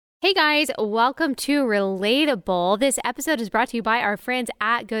Hey guys, welcome to Relatable. This episode is brought to you by our friends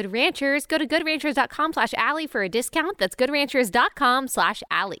at Good Ranchers. Go to goodranchers.com/Allie for a discount. That's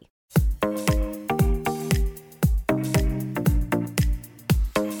goodranchers.com/Allie.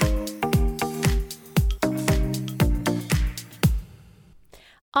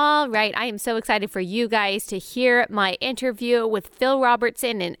 All right, I am so excited for you guys to hear my interview with Phil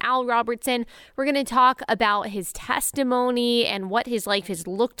Robertson and Al Robertson. We're going to talk about his testimony and what his life has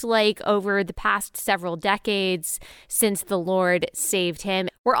looked like over the past several decades since the Lord saved him.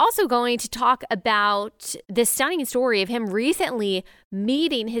 We're also going to talk about the stunning story of him recently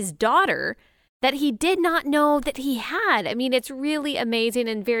meeting his daughter that he did not know that he had. I mean, it's really amazing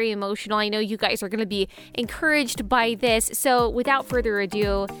and very emotional. I know you guys are going to be encouraged by this. So without further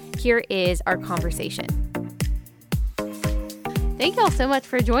ado, here is our conversation. Thank you all so much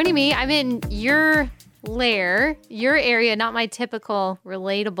for joining me. I'm in your lair, your area, not my typical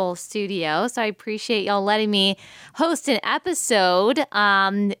Relatable studio. So I appreciate y'all letting me host an episode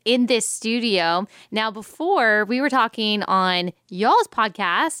in this studio. Now, before we were talking on y'all's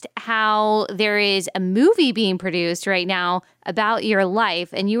podcast, how there is a movie being produced right now about your life,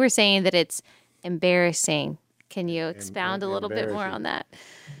 and you were saying that it's embarrassing. Can you expound a little bit more on that?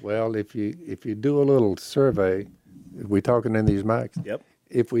 Well, if you do a little survey, we talking in these mics? Yep.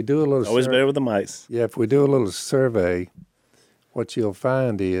 If we do a little always better with the mics. Yeah, if we do a little survey, what you'll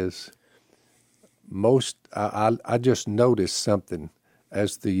find is I just noticed something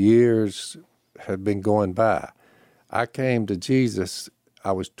as the years have been going by. I came to Jesus,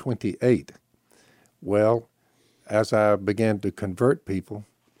 I was 28. Well, as I began to convert people,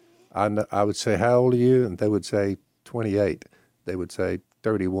 I would say, how old are you? And they would say 28. They would say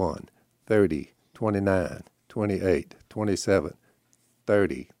 31, 30, 29, 28, 27.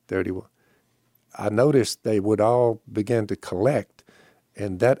 30, 31. I noticed they would all begin to collect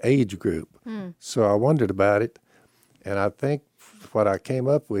in that age group. So I wondered about it, and I think what I came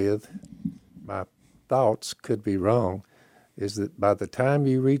up with, my thoughts could be wrong, is that by the time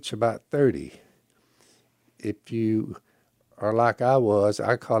you reach about 30, if you are like I was,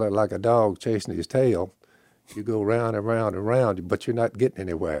 I call it like a dog chasing his tail. You go round and round and round, but you're not getting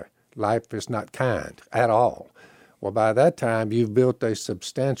anywhere. Life is not kind at all. Well, by that time, you've built a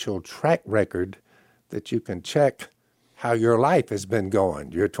substantial track record that you can check how your life has been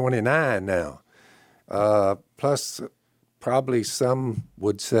going. You're 29 now. Plus, probably some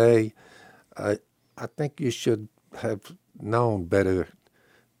would say, I think you should have known better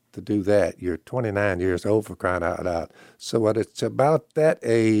to do that. You're 29 years old, for crying out loud. So it's about that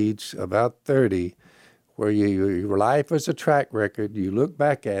age, about 30, where your life is a track record. You look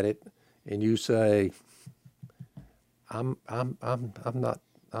back at it and you say, I'm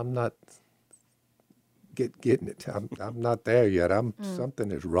not getting it. I'm not there yet. Something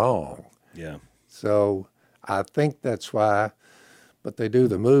is wrong. Yeah. So I think that's why, but they do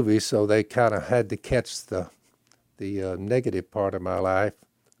the movie, so they kind of had to catch the negative part of my life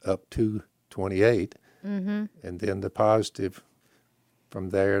up to 28, and then the positive from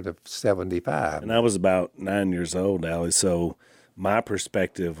there to 75. And I was about 9 years old, Allie. So my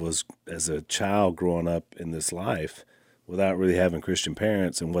perspective was, as a child growing up in this life, without really having Christian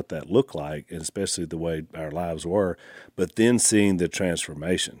parents and what that looked like, and especially the way our lives were, but then seeing the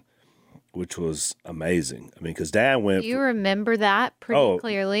transformation, which was amazing. I mean, because Dad went... Do you remember that pretty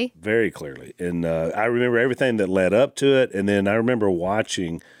clearly? Very clearly. And I remember everything that led up to it, and then I remember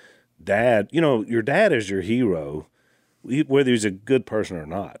watching Dad. You know, your dad is your hero, whether he's a good person or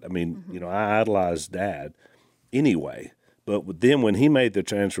not. I mean, I idolized Dad anyway. But then when he made the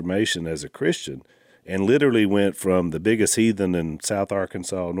transformation as a Christian and literally went from the biggest heathen in South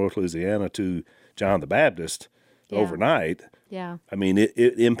Arkansas, North Louisiana, to John the Baptist overnight, I mean, it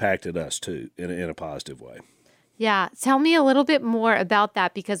impacted us too in a positive way. Yeah. Tell me a little bit more about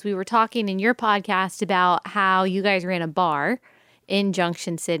that, because we were talking in your podcast about how you guys ran a bar in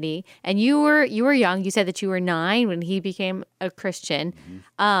Junction City, and you were young. You said that you were 9 when he became a Christian.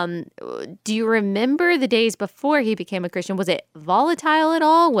 Do you remember the days before he became a Christian? Was it volatile at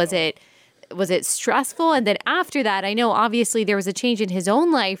all? Was it stressful? And then after that, I know obviously there was a change in his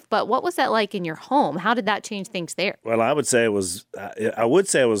own life, but what was that like in your home? How did that change things there? Well, I would say it was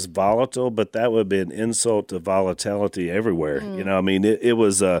volatile, but that would be an insult to volatility everywhere. I mean, it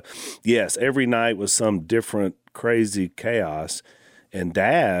was, yes, every night was some different crazy chaos. And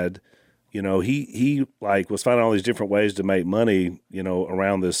Dad, he like was finding all these different ways to make money,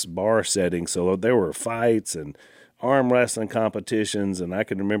 around this bar setting. So there were fights and arm wrestling competitions, and I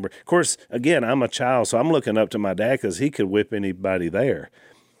can remember, of course, again, I'm a child, so I'm looking up to my dad because he could whip anybody there.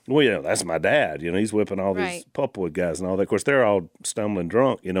 Well, that's my dad. He's whipping all these Right. pulpwood guys and all that. Of course, they're all stumbling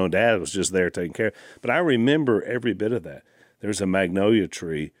drunk. Dad was just there taking care. But I remember every bit of that. There's a magnolia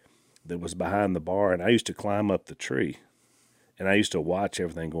tree that was behind the bar, and I used to climb up the tree, and I used to watch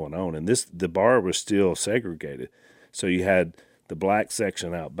everything going on. And the bar was still segregated, so you had the black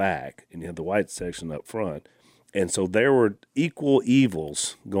section out back, and you had the white section up front. And so there were equal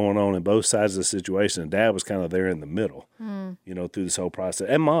evils going on in both sides of the situation. And Dad was kind of there in the middle, through this whole process,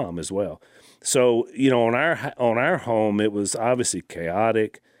 and Mom as well. So, on our home, it was obviously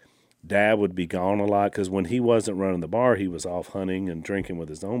chaotic. Dad would be gone a lot because when he wasn't running the bar, he was off hunting and drinking with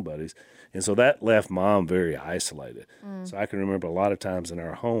his own buddies. And so that left Mom very isolated. So I can remember a lot of times in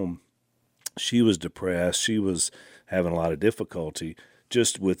our home, she was depressed. She was having a lot of difficulty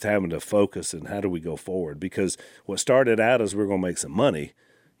just with having to focus and how do we go forward? Because what started out as we're going to make some money,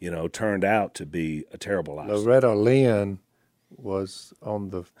 turned out to be a terrible lifestyle. Loretta Lynn was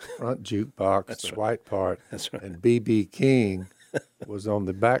on the front jukebox, That's the right. white part, That's right. and B.B. King was on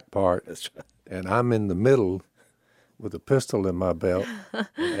the back part, That's right. and I'm in the middle with a pistol in my belt, and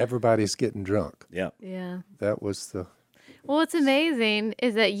everybody's getting drunk. Yeah. Yeah. That was the Well, what's amazing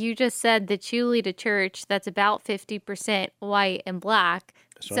is that you just said that you lead a church that's about 50% white and black.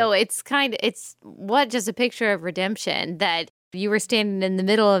 So it's just a picture of redemption, that you were standing in the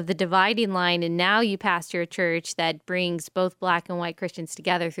middle of the dividing line, and now you pastor a church that brings both black and white Christians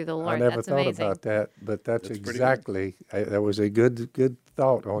together through the Lord. I never That's thought amazing. about that, but that's pretty good. exactly, that was a good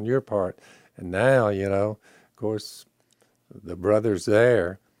thought on your part. And now, of course, the brothers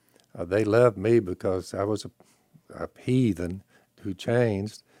there, they loved me because I was a heathen who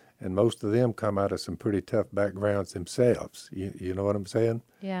changed, and most of them come out of some pretty tough backgrounds themselves. You know what I'm saying?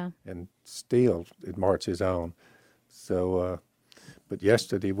 Yeah. And still it marches on. So, but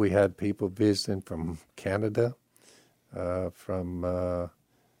yesterday we had people visiting from Canada, from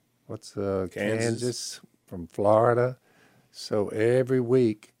Kansas, from Florida. So every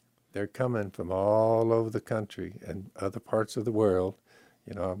week they're coming from all over the country and other parts of the world.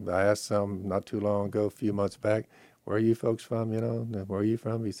 I asked some not too long ago, a few months back, where are you folks from? Where are you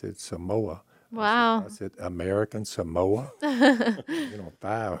from? He said, Samoa. Wow. I said, American Samoa?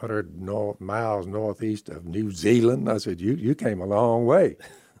 500 miles northeast of New Zealand. I said, you came a long way.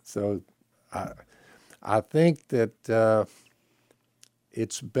 So I think that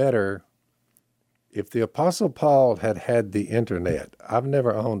it's better if the Apostle Paul had the internet. I've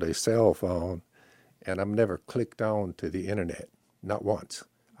never owned a cell phone, and I've never clicked on to the internet, not once.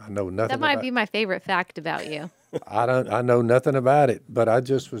 I know nothing. That might be my favorite fact about you. I know nothing about it, but I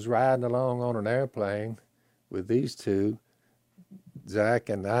just was riding along on an airplane with these two, Zach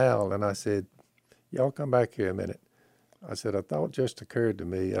and Al, and I said, y'all come back here a minute. I said, a thought just occurred to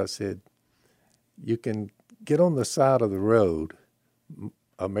me. I said, you can get on the side of the road,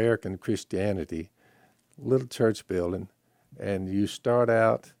 American Christianity, little church building, and you start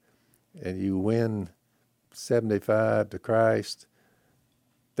out and you win 75 to Christ.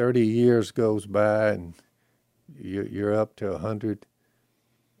 30 years goes by and you're up to 100.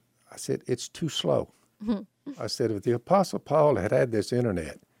 I said, it's too slow. I said, if the Apostle Paul had this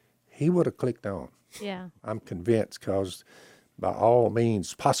internet, he would have clicked on. Yeah. I'm convinced, because by all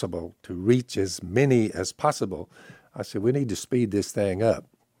means possible to reach as many as possible. I said, we need to speed this thing up.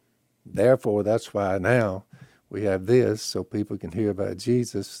 Therefore, that's why now we have this, so people can hear about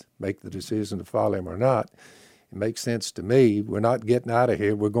Jesus, make the decision to follow him or not. It makes sense to me. We're not getting out of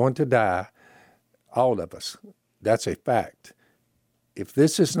here. We're going to die, all of us. That's a fact. If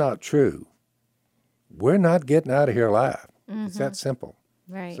this is not true, we're not getting out of here alive. Mm-hmm. It's that simple.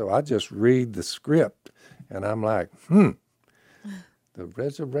 Right. So I just read the script, and I'm like, the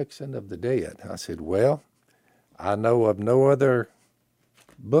resurrection of the dead. I said, well, I know of no other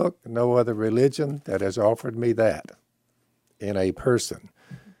book, no other religion that has offered me that in a person.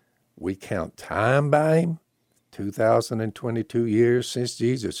 We count time by him. 2022 years since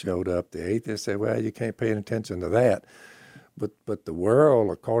Jesus showed up. The atheists say, well, you can't pay attention to that. But the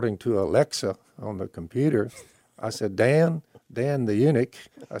world, according to Alexa on the computer, I said, Dan the eunuch,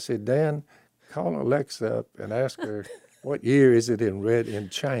 I said, Dan, call Alexa up and ask her, what year is it in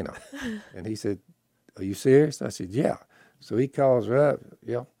China? And he said, are you serious? I said, yeah. So he calls her up.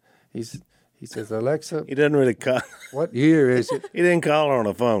 Yeah. He says, Alexa. He doesn't really call. What year is it? He didn't call her on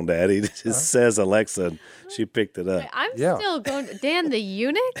the phone, Dad. He just says Alexa, and she picked it up. I'm Yeah. still going. Dan the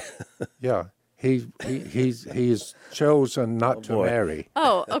eunuch? Yeah. He's chosen not to boy. marry.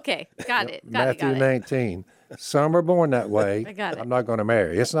 Oh, okay. Got it. Matthew 19. Some are born that way. I got it. I'm not going to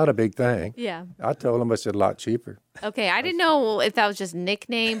marry. It's not a big thing. Yeah. I told him it's a lot cheaper. Okay, I didn't know if that was just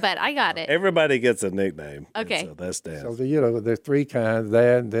nickname, but I got it. Everybody gets a nickname. Okay. So that's Dan. So, there's three kinds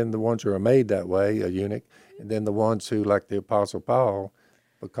there, and then the ones who are made that way, a eunuch, and then the ones who, like the Apostle Paul,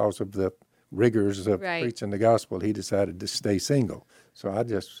 because of the rigors of Right. preaching the gospel, he decided to stay single. So I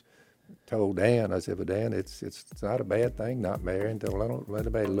just told Dan, I said, well, Dan, it's not a bad thing not marrying. Don't let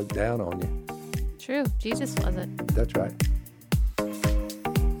anybody look down on you. True. Jesus wasn't. That's right.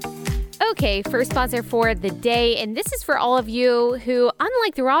 Okay, first sponsor for the day, and this is for all of you who,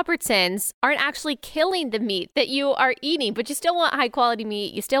 unlike the Robertsons, aren't actually killing the meat that you are eating, but you still want high quality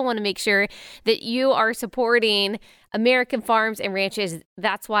meat. You still want to make sure that you are supporting American farms and ranches.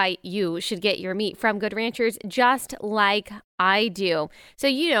 That's why you should get your meat from Good Ranchers, just like I do. So,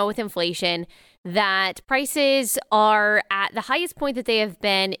 with inflation, that prices are at the highest point that they have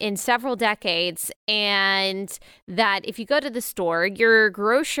been in several decades, and that if you go to the store, your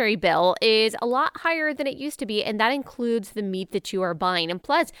grocery bill is a lot higher than it used to be, and that includes the meat that you are buying. And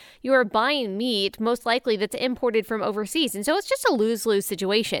plus, you are buying meat most likely that's imported from overseas, and so it's just a lose-lose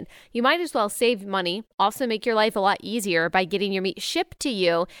situation. You might as well save money, also make your life a lot easier by getting your meat shipped to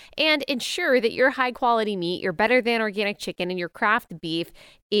you, and ensure that your high-quality meat, your better than organic chicken, and your craft beef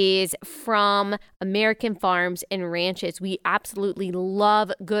is from American farms and ranches. We absolutely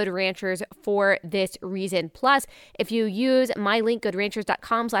love Good Ranchers for this reason. Plus, if you use my link,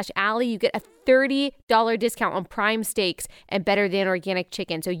 goodranchers.com/Allie, you get a $30 discount on prime steaks and better than organic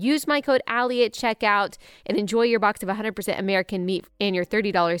chicken. So use my code Allie at checkout and enjoy your box of 100% American meat and your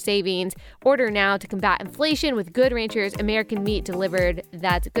 $30 savings. Order now to combat inflation with Good Ranchers American meat delivered.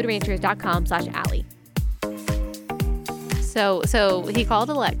 That's goodranchers.com/Allie. So he called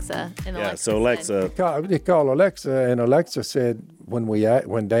Alexa, and Alexa. He called Alexa, and Alexa said,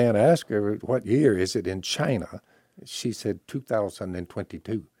 when Dan asked her, what year is it in China, she said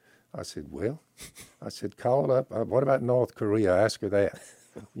 2022. I said, call up. What about North Korea? Ask her that.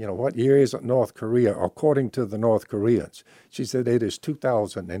 What year is it North Korea, according to the North Koreans? She said it is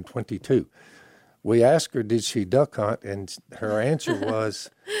 2022. We asked her, did she duck hunt? And her answer was,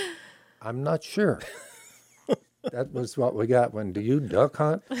 I'm not sure. That was what we got. Do you duck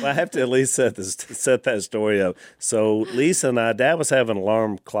hunt? Well, I have to at least set that story up. So Lisa and Dad was having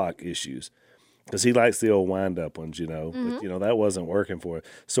alarm clock issues because he likes the old wind-up ones, Mm-hmm. But, that wasn't working for it.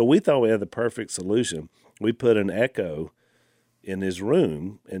 So we thought we had the perfect solution. We put an Echo in his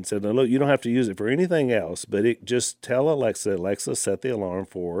room and said, no, look, you don't have to use it for anything else, but just tell Alexa, set the alarm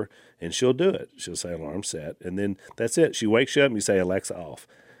for her, and she'll do it. She'll say alarm set, and then that's it. She wakes you up and you say Alexa off.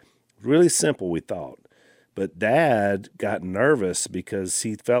 Really simple, we thought. But Dad got nervous because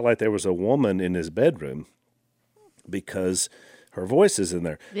he felt like there was a woman in his bedroom because her voice is in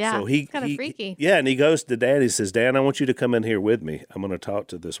there. Yeah, so it's kind of freaky. Yeah, and he goes to Dad. He says, Dan, I want you to come in here with me. I'm going to talk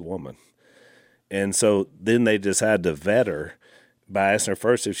to this woman. And so then they decided to vet her by asking her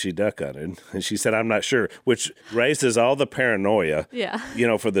first if she duck hunted. And she said, I'm not sure, which raises all the paranoia,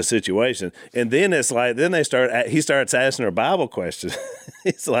 for the situation. And then he starts asking her Bible questions.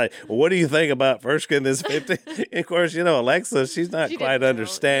 He's like, well, what do you think about 1 Corinthians 15? And of course, Alexa, she's not quite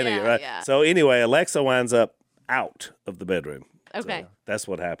understanding it, right? Yeah. So anyway, Alexa winds up out of the bedroom. Okay. So that's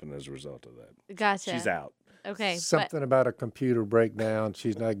what happened as a result of that. Gotcha. She's out. Okay. Something about a computer breakdown.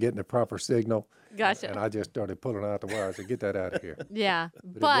 She's not getting the proper signal. Gotcha. And I just started pulling out the wire. I said, get that out of here. Yeah.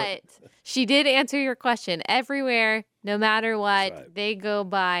 But she did answer your question. Everywhere, no matter what, they go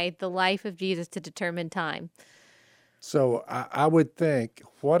by the life of Jesus to determine time. So I would think,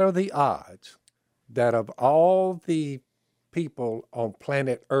 what are the odds that of all the people on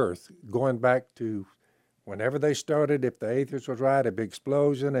planet Earth, going back to whenever they started, if the atheist was right, a big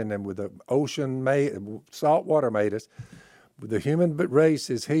explosion, and then with the ocean salt water made us, the human race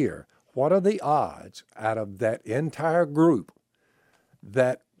is here. What are the odds out of that entire group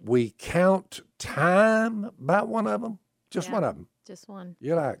that we count time by one of them? Just one of them. Just one.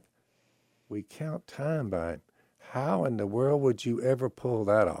 You're like, we count time by him. How in the world would you ever pull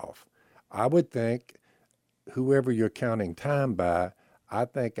that off? I would think whoever you're counting time by, I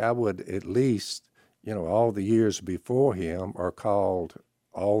think I would at least, all the years before him are called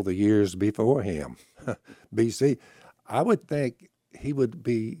all the years before him, BC. I would think he would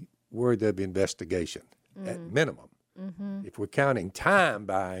be worthy of investigation at minimum. Mm-hmm. If we're counting time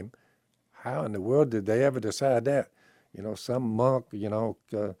by him, how in the world did they ever decide that? Some monk,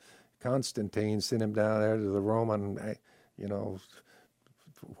 Constantine sent him down there to the Roman,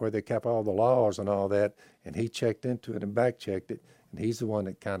 where they kept all the laws and all that, and he checked into it and back-checked it, and he's the one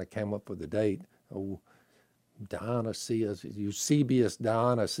that kind of came up with the date. Oh, Eusebius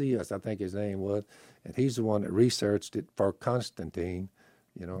Dionysius, I think his name was, and he's the one that researched it for Constantine,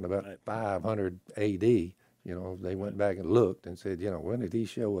 in about 500 A.D. They went back and looked and said, when did he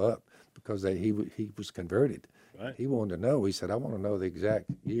show up? Because he was converted. Right. He wanted to know. He said, I want to know the exact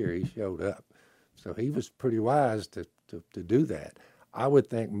year he showed up. So he was pretty wise to do that. I would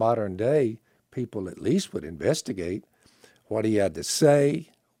think modern day people at least would investigate what he had to say,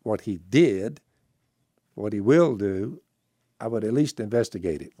 what he did, what he will do. I would at least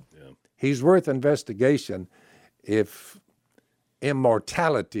investigate it. Yeah. He's worth investigation if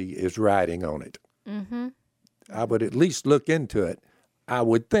immortality is riding on it. Mm-hmm. I would at least look into it, I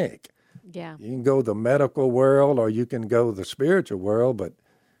would think. Yeah. You can go the medical world or you can go the spiritual world, but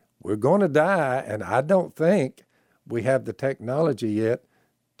we're going to die, and I don't think we have the technology yet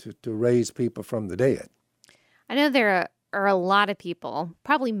to raise people from the dead. I know there are a lot of people,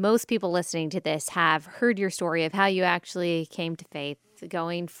 probably most people listening to this, have heard your story of how you actually came to faith,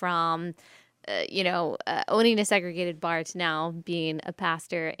 going from, owning a segregated bar to now being a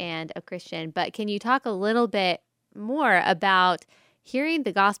pastor and a Christian. But can you talk a little bit more about hearing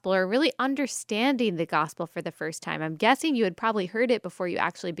the gospel or really understanding the gospel for the first time? I'm guessing you had probably heard it before you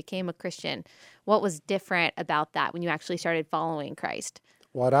actually became a Christian. What was different about that when you actually started following Christ?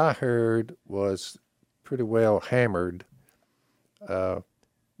 What I heard was pretty well hammered.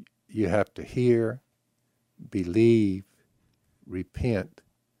 You have to hear, believe, repent,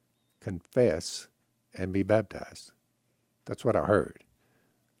 confess, and be baptized. That's what I heard.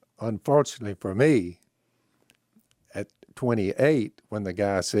 Unfortunately for me, at 28, when the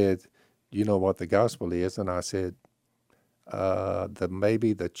guy said, you know what the gospel is? And I said,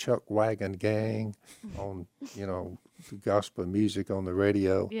 maybe the Chuck Wagon Gang on, gospel music on the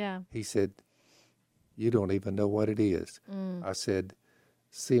radio. Yeah. He said, you don't even know what it is. I said,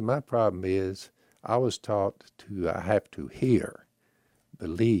 see, my problem is I was taught I have to hear,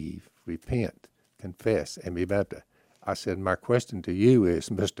 believe, repent, confess, and be baptized. I said, my question to you is,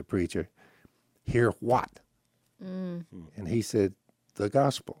 Mr. Preacher, hear what? And he said, the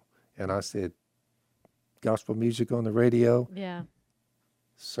gospel. And I said, gospel music on the radio? Yeah.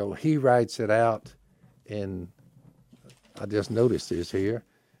 So he writes it out, and I just noticed this here.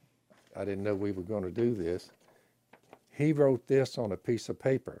 I didn't know we were going to do this. He wrote this on a piece of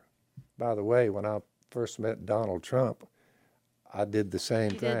paper. By the way, when I first met Donald Trump, I did the same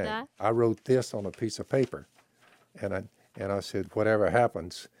thing. Did that? I wrote this on a piece of paper, and I said, whatever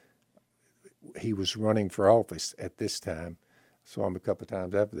happens, he was running for office at this time. Saw him a couple of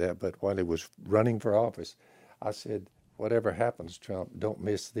times after that, but while he was running for office, I said, whatever happens, Trump, don't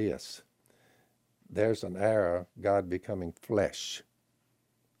miss this. There's an era, God becoming flesh.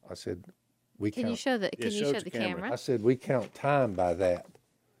 I said, Can you show the camera? I said, we count time by that.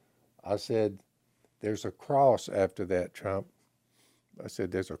 I said, there's a cross after that, Trump. I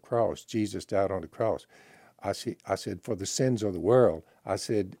said, there's a cross. Jesus died on the cross. I said, for the sins of the world. I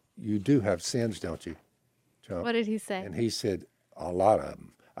said, you do have sins, don't you, Trump? What did he say? And he said, a lot of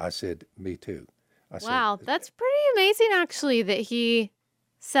them. I said, me too. Wow, that's pretty amazing, actually, that he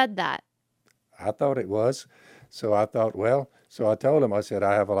said that. I thought it was. So I thought, so I told him, I said,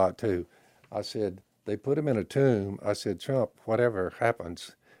 I have a lot too. I said, they put him in a tomb. I said, Trump, whatever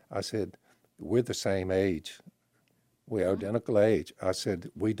happens, I said, we're the same age. We're identical age. I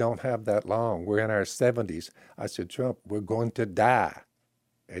said, we don't have that long. We're in our 70s. I said, Trump, we're going to die.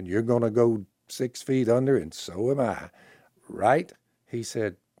 And you're going to go 6 feet under, and so am I. Right? He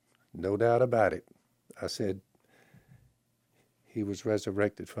said, no doubt about it. I said, he was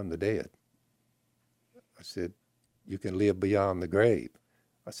resurrected from the dead. I said, you can live beyond the grave.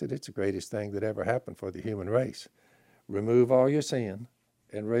 I said, it's the greatest thing that ever happened for the human race. Remove all your sin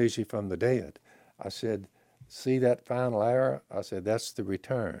and raise you from the dead. I said, see that final hour? I said, that's the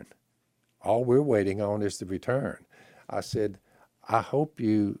return. All we're waiting on is the return. I said, I hope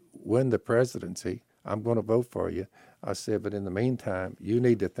you win the presidency. I'm going to vote for you. I said, but in the meantime, you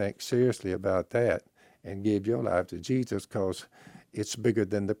need to think seriously about that and give your life to Jesus, because it's bigger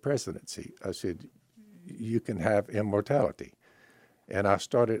than the presidency. I said, you can have immortality. And I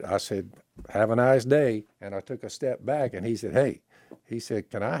said, have a nice day. And I took a step back, and he said,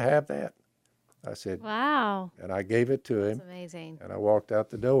 can I have that? I said, wow. And I gave it to him. That's amazing. And I walked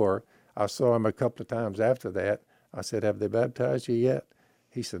out the door. I saw him a couple of times after that. I said, have they baptized you yet?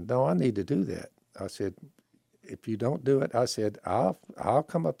 He said, no, I need to do that. I said, if you don't do it, I said, I'll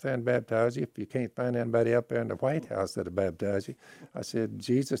come up there and baptize you if you can't find anybody up there in the White House that'll baptize you. I said,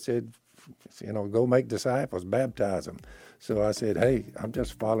 Jesus said, go make disciples, baptize them. So I said, hey, I'm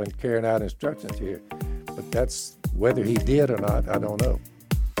just carrying out instructions here. But that's whether he did or not, I don't know.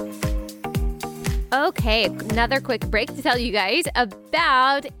 Okay, another quick break to tell you guys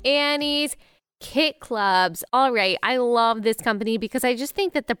about Annie's Kit Clubs. All right, I love this company because I just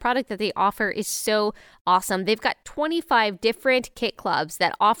think that the product that they offer is so awesome. They've got 25 different kit clubs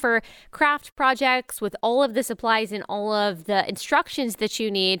that offer craft projects with all of the supplies and all of the instructions that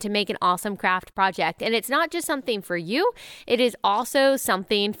you need to make an awesome craft project. And it's not just something for you, it is also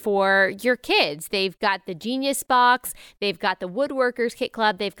something for your kids. They've got the Genius Box, they've got the Woodworkers Kit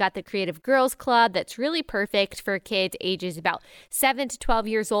Club, they've got the Creative Girls Club that's really perfect for kids ages about 7 to 12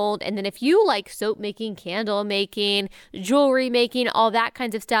 years old. And then if you like soap making, candle making, jewelry making, all that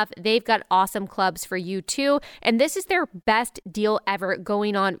kinds of stuff, they've got awesome clubs for you too. And this is their best deal ever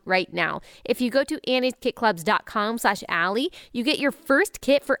going on right now. If you go to annieskitclubs.com/Allie, you get your first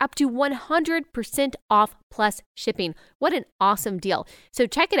kit for up to 100% off plus shipping. What an awesome deal. So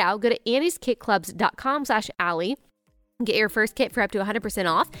check it out. Go to annieskitclubs.com/Allie. Get your first kit for up to 100%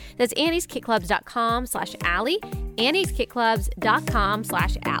 off. That's annieskitclubs.com/Allie.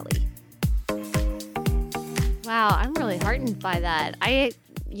 annieskitclubs.com/Allie. Wow, I'm really heartened by that. I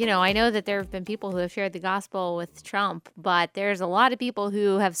know that there have been people who have shared the gospel with Trump, but there's a lot of people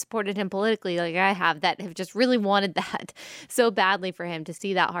who have supported him politically, like I have, that have just really wanted that so badly for him to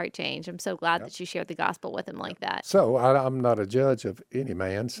see that heart change. I'm so glad that you shared the gospel with him like that. So I'm not a judge of any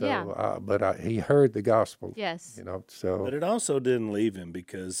man, but he heard the gospel. Yes. But it also didn't leave him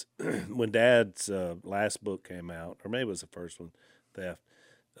because when Dad's last book came out, or maybe it was the first one, Theft,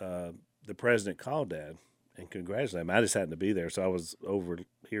 the president called Dad and congratulated him. I just happened to be there, so I was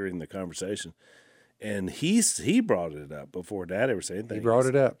overhearing the conversation. And he brought it up before Dad ever said anything. He brought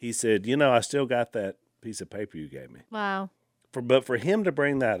it up. He said, I still got that piece of paper you gave me. Wow. But for him to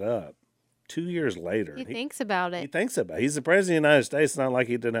bring that up 2 years later. He thinks about it. He thinks about it. He's the president of the United States. It's not like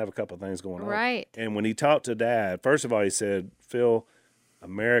he didn't have a couple of things going on. Right. And when he talked to Dad, first of all, he said, Phil,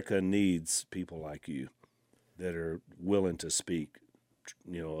 America needs people like you that are willing to speak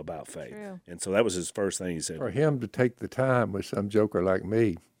about faith. True. And so that was his first thing he said. For him to take the time with some joker like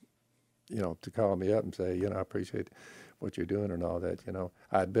me, to call me up and say, I appreciate what you're doing and all that,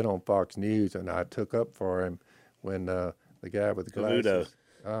 I'd been on Fox News and I took up for him when the guy with the glasses.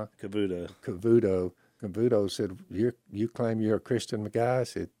 Cavuto said, you claim you're a Christian guy? I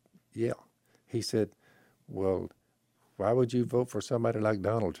said, yeah. He said, well, why would you vote for somebody like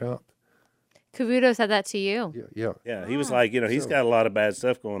Donald Trump? Cavuto said that to you. Yeah, he was like, he's got a lot of bad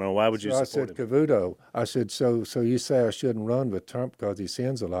stuff going on. Why would you support him? Cavuto, I said, so you say I shouldn't run with Trump because he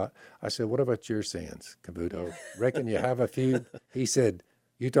sins a lot. I said, what about your sins, Cavuto? Reckon you have a few? He said,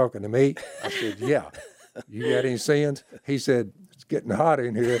 you talking to me? I said, yeah. You got any sins? He said, it's getting hot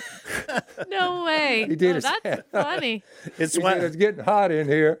in here. No way. He did. That's funny. It's getting hot in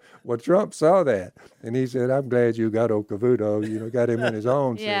here. Well, Trump saw that, and he said, I'm glad you got old Cavuto, got him in his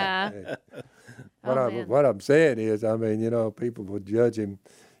own sin. Yeah. What I'm saying is, people would judge him,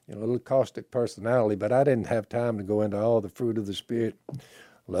 a little caustic personality, but I didn't have time to go into all the fruit of the Spirit,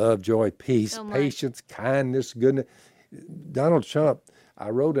 love, joy, peace, patience, kindness, goodness. Donald Trump, I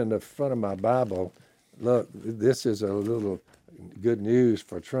wrote in the front of my Bible, look, this is a little good news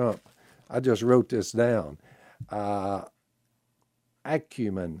for Trump. I just wrote this down.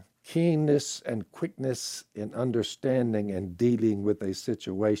 Acumen, keenness and quickness in understanding and dealing with a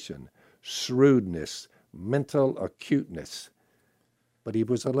situation. Shrewdness, mental acuteness, but he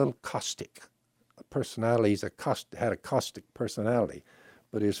was a little caustic. Personality, had a caustic personality.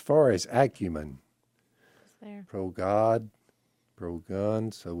 But as far as acumen, pro-God,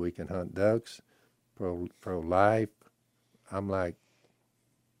 pro-gun, so we can hunt ducks, pro-life, I'm like,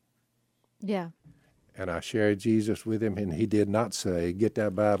 yeah. And I shared Jesus with him, and he did not say, get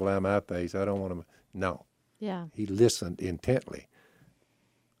that Bible out of my face, I don't want to, no. Yeah. He listened intently.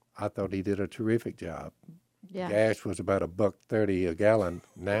 I thought he did a terrific job. Yeah. Gas was about $1.30 a gallon.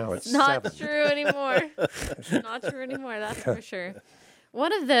 Now it's not $7. True anymore. It's not true anymore. That's for sure.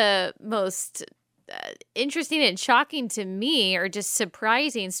 One of the most interesting and shocking to me, or just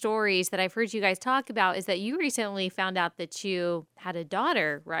surprising stories that I've heard you guys talk about, is that you recently found out that you had a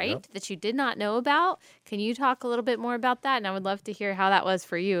daughter, right? Yep. That you did not know about. Can you talk a little bit more about that? And I would love to hear how that was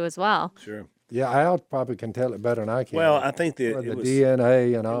for you as well. Sure. Yeah, Al probably can tell it better than I can. Well, I think that the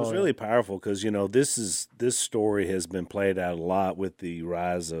DNA and all. It was really powerful because this story has been played out a lot with the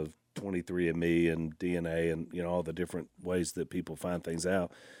rise of 23andMe and DNA and all the different ways that people find things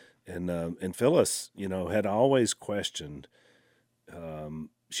out. And Phyllis, had always questioned.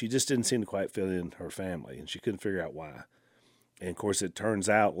 She just didn't seem to quite fit in her family, and she couldn't figure out why. And of course, it turns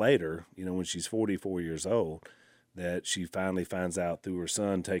out later, when she's 44 years old, that she finally finds out through her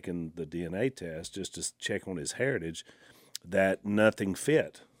son taking the DNA test just to check on his heritage that nothing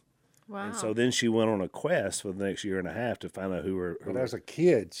fit. Wow. And so then she went on a quest for the next year and a half to find out who her. But as a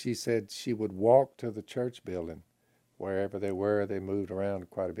kid, she said she would walk to the church building, wherever they were. They moved around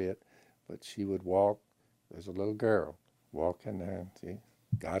quite a bit, but she would walk. There's a little girl walking there. See,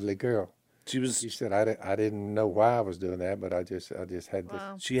 godly girl. She said, I didn't know why I was doing that, but I just had this.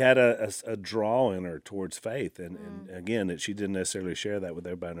 She had a draw in her towards faith, and again, that she didn't necessarily share that with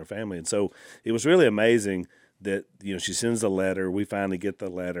everybody in her family, and so it was really amazing that she sends a letter. We finally get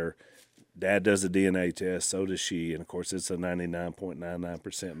the letter. Dad does a DNA test, so does she, and of course, it's a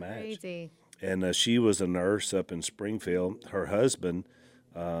 99.99% match. Crazy. And she was a nurse up in Springfield. Her husband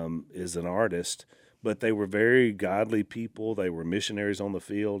is an artist. But they were very godly people. They were missionaries on the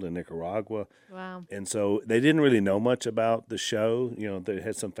field in Nicaragua. Wow. And so they didn't really know much about the show. They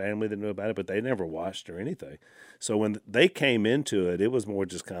had some family that knew about it, but they never watched or anything. So when they came into it, it was more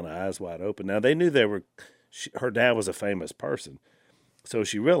just kind of eyes wide open. Now, they knew her dad was a famous person, so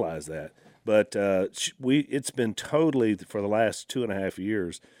she realized that. But it's been totally, for the last 2.5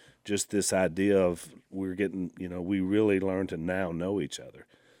 years, just this idea of we're getting, we really learn to now know each other,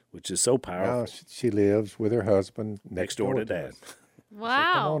 which is so powerful. Now she lives with her husband next door to Dad.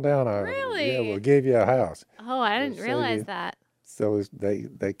 Wow. So come on down. Really? Yeah, we'll give you a house. Oh, I didn't realize that. So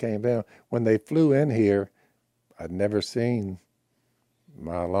they came down. When they flew in here, I'd never seen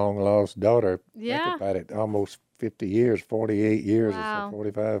my long-lost daughter. Yeah. Think about it, almost 50 years, 48 years, Wow.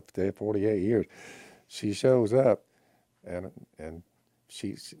 45 to 48 years. She shows up, and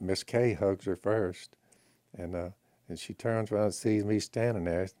Miss Kay hugs her first, and she turns around and sees me standing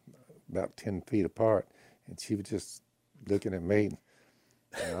there about 10 feet apart, and she was just looking at me,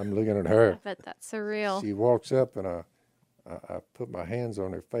 and I'm looking at her. I bet that's surreal. She walks up, and I put my hands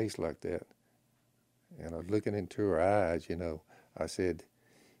on her face like that, and I was looking into her eyes, I said,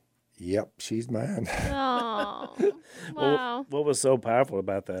 yep, she's mine. Oh, wow. Well, what was so powerful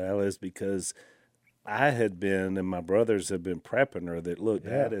about that, Al, is because I had been, and my brothers have been prepping her that, look,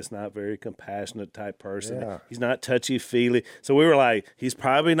 Dad is not very compassionate type person. Yeah. He's not touchy-feely. So we were like, he's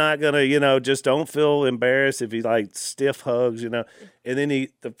probably not going to, just don't feel embarrassed if he, stiff hugs, And then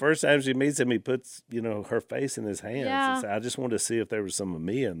the first time she meets him, he puts, her face in his hands. Yeah. And said, I just wanted to see if there was some of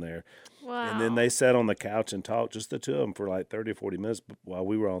me in there. Wow. And then they sat on the couch and talked, just the two of them, for 30 or 40 minutes while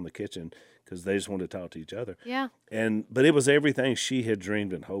we were on the kitchen, because they just wanted to talk to each other. Yeah. But it was everything she had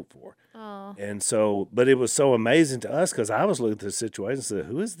dreamed and hoped for. Oh. And so, but it was so amazing to us because I was looking at the situation and said,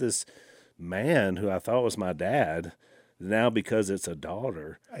 who is this man who I thought was my dad? Now, because it's a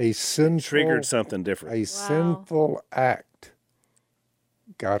daughter, triggered something different. A sinful act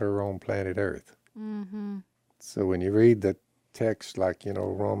got her on planet Earth. Mm-hmm. So when you read the text,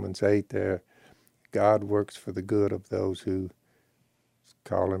 Romans 8 there, God works for the good of those who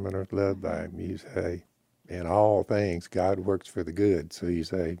call him and are loved by him. You say, in all things, God works for the good. So you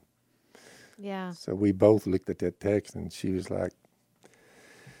say, yeah. So we both looked at that text, and she was like,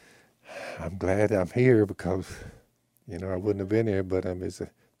 I'm glad I'm here because, I wouldn't have been here, but it's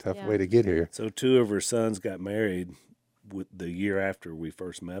a tough way to get here. So 2 of her sons got married the year after we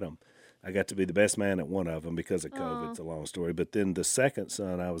first met them. I got to be the best man at one of them because of COVID. It's a long story. But then the second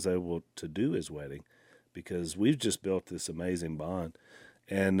son, I was able to do his wedding because we've just built this amazing bond.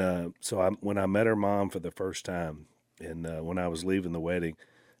 And when I met her mom for the first time, and when I was leaving the wedding,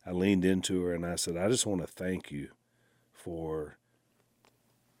 I leaned into her and I said, I just want to thank you for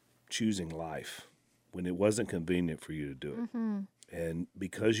choosing life when it wasn't convenient for you to do it. Mm-hmm. And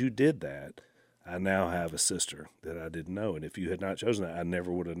because you did that, I now have a sister that I didn't know. And if you had not chosen that, I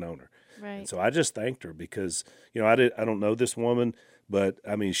never would have known her. Right. And so I just thanked her because, I don't know this woman, but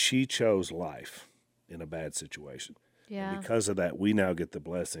she chose life in a bad situation. Yeah. And because of that, we now get the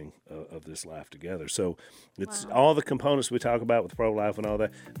blessing of this life together. So it's all the components we talk about with pro-life and all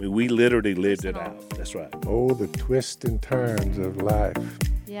that. We literally lived it out. That's right. Oh, the twists and turns of life.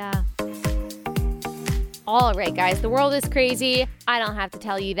 Yeah. All right, guys, the world is crazy. I don't have to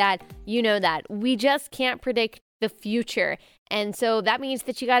tell you that. You know that. We just can't predict the future. And so that means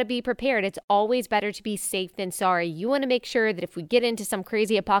that you got to be prepared. It's always better to be safe than sorry. You want to make sure that if we get into some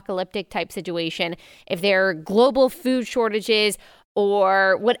crazy apocalyptic type situation, if there are global food shortages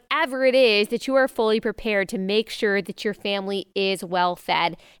or whatever it is, that you are fully prepared to make sure that your family is well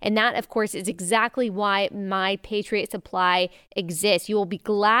fed. And that, of course, is exactly why My Patriot Supply exists. You will be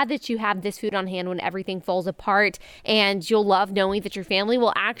glad that you have this food on hand when everything falls apart, and you'll love knowing that your family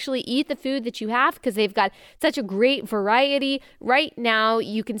will actually eat the food that you have because they've got such a great variety. Right now,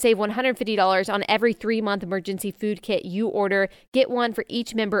 you can save $150 on every 3-month emergency food kit you order. Get one for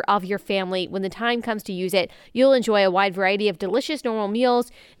each member of your family. When the time comes to use it, you'll enjoy a wide variety of delicious normal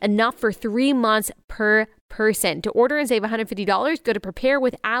meals, enough for 3 months per person. To order and save $150, go to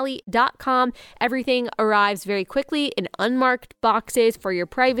preparewithallie.com. Everything arrives very quickly in unmarked boxes for your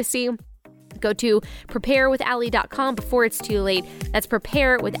privacy. Go to preparewithallie.com before it's too late. That's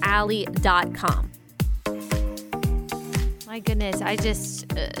preparewithallie.com. My goodness, I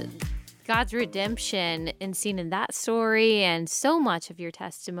just... God's redemption and seen in that story and so much of your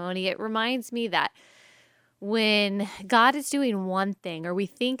testimony, it reminds me that when God is doing one thing, or we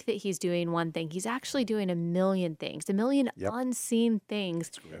think that he's doing one thing, he's actually doing a million things, a million unseen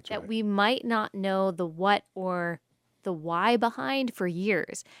things that we might not know the what or the why behind for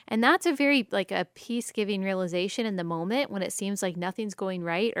years. And that's a very a peace-giving realization in the moment when it seems like nothing's going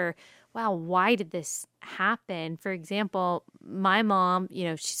right, or wow, why did this happen? For example, my mom,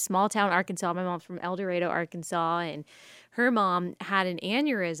 she's small town Arkansas. My mom's from El Dorado, Arkansas, and her mom had an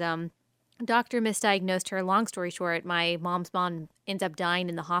aneurysm. Doctor misdiagnosed her. Long story short, my mom's mom ends up dying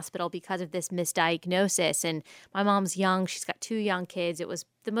in the hospital because of this misdiagnosis. And my mom's young. She's got 2 young kids. It was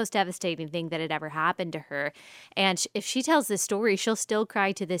the most devastating thing that had ever happened to her. And if she tells this story, she'll still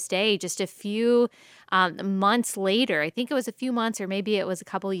cry to this day. Just a few months later, I think it was a few months or maybe it was a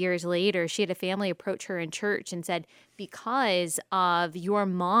couple years later, she had a family approach her in church and said, because of your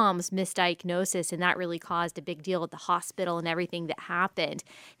mom's misdiagnosis, and that really caused a big deal at the hospital and everything that happened,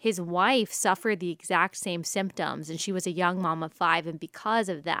 his wife suffered the exact same symptoms, and she was a young mom of 5. And because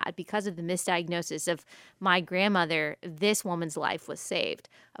of that, because of the misdiagnosis of my grandmother, this woman's life was saved.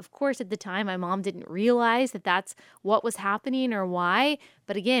 Of course, at the time, my mom didn't realize that that's what was happening or why.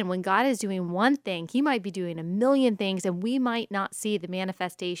 But again, when God is doing one thing, he might be doing a million things, and we might not see the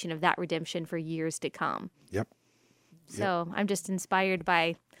manifestation of that redemption for years to come. Yep. So I'm just inspired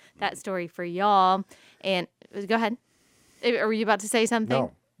by that story for y'all. And go ahead. Were you about to say something?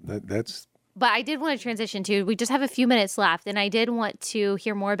 No, that's... But I did want to transition to, we just have a few minutes left, and I did want to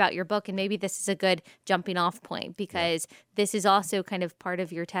hear more about your book, and maybe this is a good jumping off point, because this is also kind of part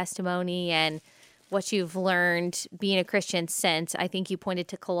of your testimony and what you've learned being a Christian since. I think you pointed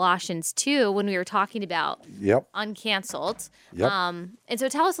to Colossians 2 when we were talking about uncanceled. Yep. And so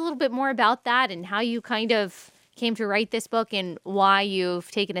tell us a little bit more about that and how you kind of came to write this book and why you've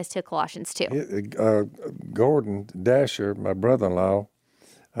taken us to Colossians 2. Gordon Dasher, my brother-in-law,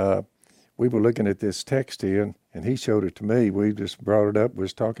 we were looking at this text here, and he showed it to me. We just brought it up,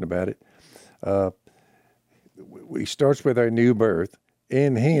 was talking about it. We starts with our new birth.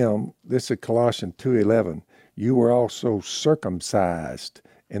 In him, this is Colossians 2:11, you were also circumcised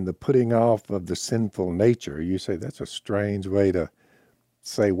in the putting off of the sinful nature. You say, that's a strange way to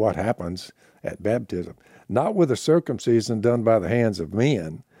say what happens at baptism. Not with the circumcision done by the hands of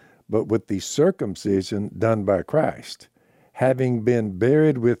men, but with the circumcision done by Christ, having been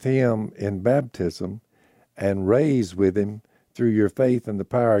buried with him in baptism and raised with him through your faith in the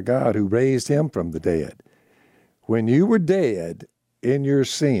power of God who raised him from the dead. When you were dead in your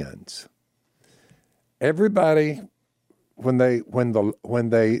sins, everybody, when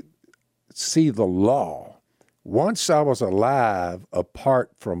they see the law, once I was alive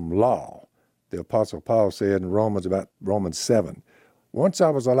apart from law, the Apostle Paul said in Romans 7, once I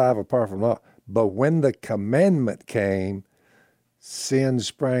was alive apart from law, but when the commandment came, sin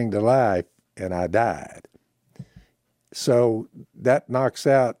sprang to life and I died. So that knocks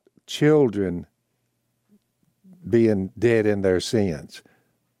out children being dead in their sins.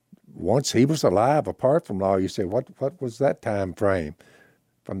 Once he was alive apart from law, you say, what was that time frame?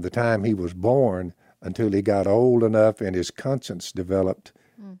 From the time he was born until he got old enough and his conscience developed,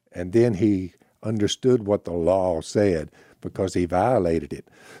 and then he understood what the law said because he violated it.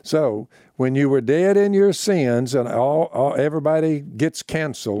 So when you were dead in your sins, and everybody gets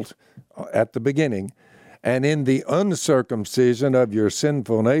canceled at the beginning, and in the uncircumcision of your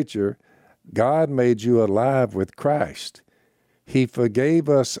sinful nature, God made you alive with Christ. He forgave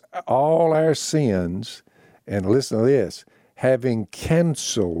us all our sins, and listen to this, having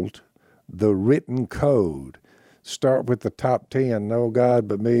canceled the written code. Start with the top 10. No God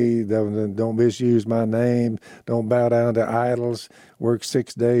but me. Don't misuse my name. Don't bow down to idols. Work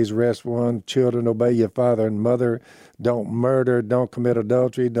 6 days, rest 1. Children, obey your father and mother. Don't murder. Don't commit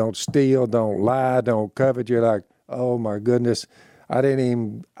adultery. Don't steal. Don't lie. Don't covet. You're like, oh my goodness, I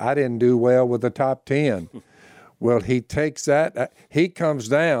didn't do well with the top 10. Well, he takes that. He comes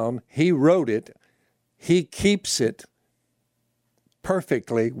down. He wrote it. He keeps it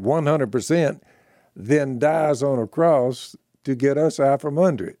perfectly, 100%. Then dies on a cross to get us out from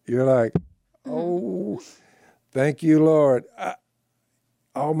under it. You're like, oh, thank you, Lord.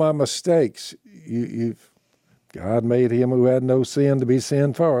 All my mistakes, God made him who had no sin to be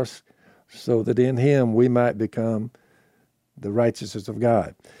sin for us, so that in him we might become the righteousness of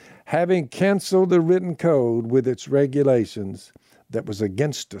God. Having canceled the written code with its regulations that was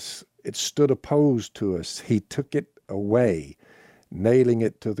against us, it stood opposed to us. He took it away, nailing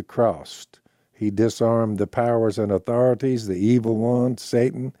it to the cross. He disarmed the powers and authorities, the evil one,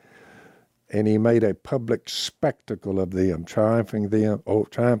 Satan, and he made a public spectacle of them,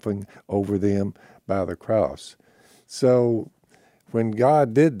 triumphing over them by the cross. So when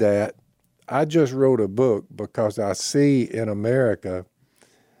God did that, I just wrote a book because I see in America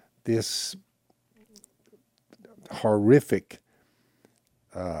this horrific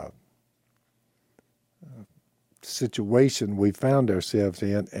situation we found ourselves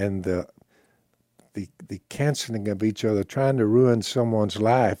in, and the canceling of each other, trying to ruin someone's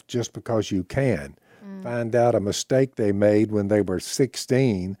life just because you can. Find out a mistake they made when they were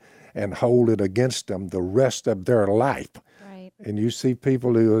 16 and hold it against them the rest of their life. Right. And you see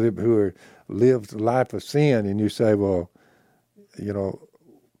people who are lived a life of sin, and you say, well,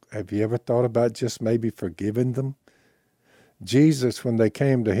 have you ever thought about just maybe forgiving them? Jesus, when they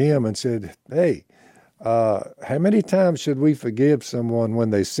came to him and said, hey, how many times should we forgive someone when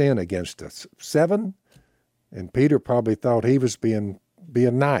they sin against us? 7? And Peter probably thought he was being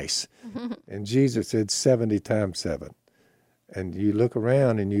nice. And Jesus said 70 times 7. And you look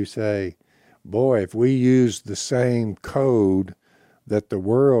around and you say, boy, if we use the same code that the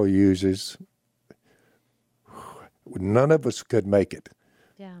world uses, none of us could make it.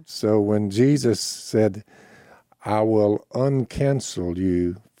 Yeah. So when Jesus said, I will uncancel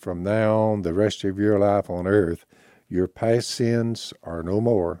you from now on the rest of your life on earth, your past sins are no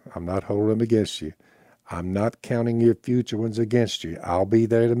more. I'm not holding them against you. I'm not counting your future ones against you. I'll be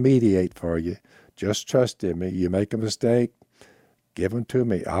there to mediate for you. Just trust in me. You make a mistake, give them to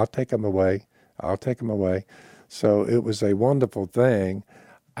me. I'll take them away. I'll take them away. So it was a wonderful thing.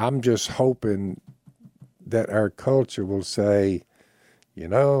 I'm just hoping that our culture will say,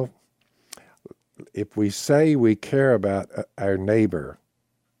 if we say we care about our neighbor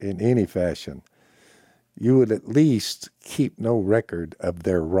in any fashion, you would at least keep no record of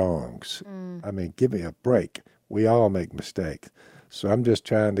their wrongs. I mean, give me a break. We all make mistakes. So I'm just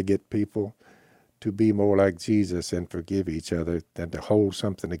trying to get people to be more like Jesus and forgive each other than to hold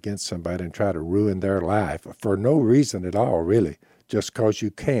something against somebody and try to ruin their life for no reason at all, really, just because you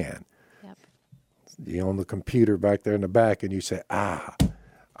can. Yep. You're on the computer back there in the back and you say, I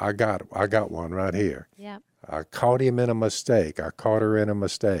got one right here. Yep. I caught him in a mistake. I caught her in a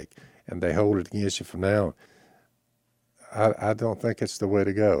mistake. And they hold it against you from now on. I don't think it's the way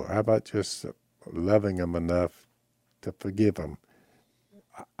to go. How about just loving them enough to forgive them?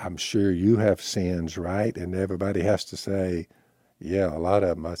 I'm sure you have sins, right? And everybody has to say, yeah, a lot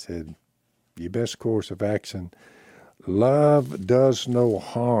of them. I said, your best course of action, love does no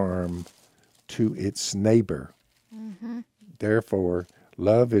harm to its neighbor. Therefore,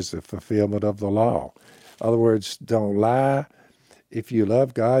 love is the fulfillment of the law. In other words, don't lie. If you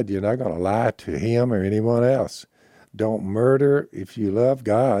love God, you're not going to lie to him or anyone else. Don't murder. If you love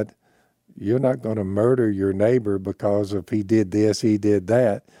God, you're not going to murder your neighbor because of he did this, he did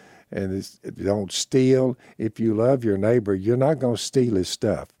that. And don't steal. If you love your neighbor, you're not going to steal his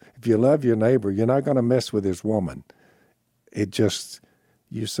stuff. If you love your neighbor, you're not going to mess with his woman.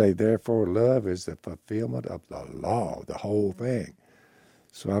 You say, therefore, love is the fulfillment of the law, the whole thing.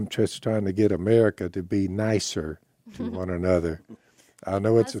 So I'm just trying to get America to be nicer to one another. I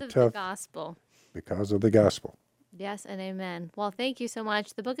know it's a tough... the gospel. Because of the gospel. Yes and amen. Well, thank you so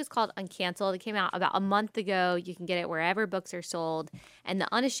much. The book is called Uncanceled. It came out about a month ago. You can get it wherever books are sold. And the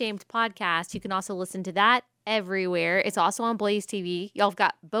Unashamed podcast, you can also listen to that everywhere. It's also on Blaze TV. Y'all have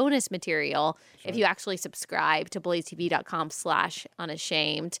got bonus material if you actually subscribe to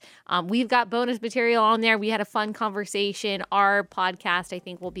blazetv.com/unashamed. We've got bonus material on there. We had a fun conversation. Our podcast, I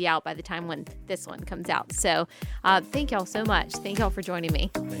think, will be out by the time when this one comes out. So thank y'all so much. Thank y'all for joining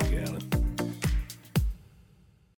me. Thank you, Alan.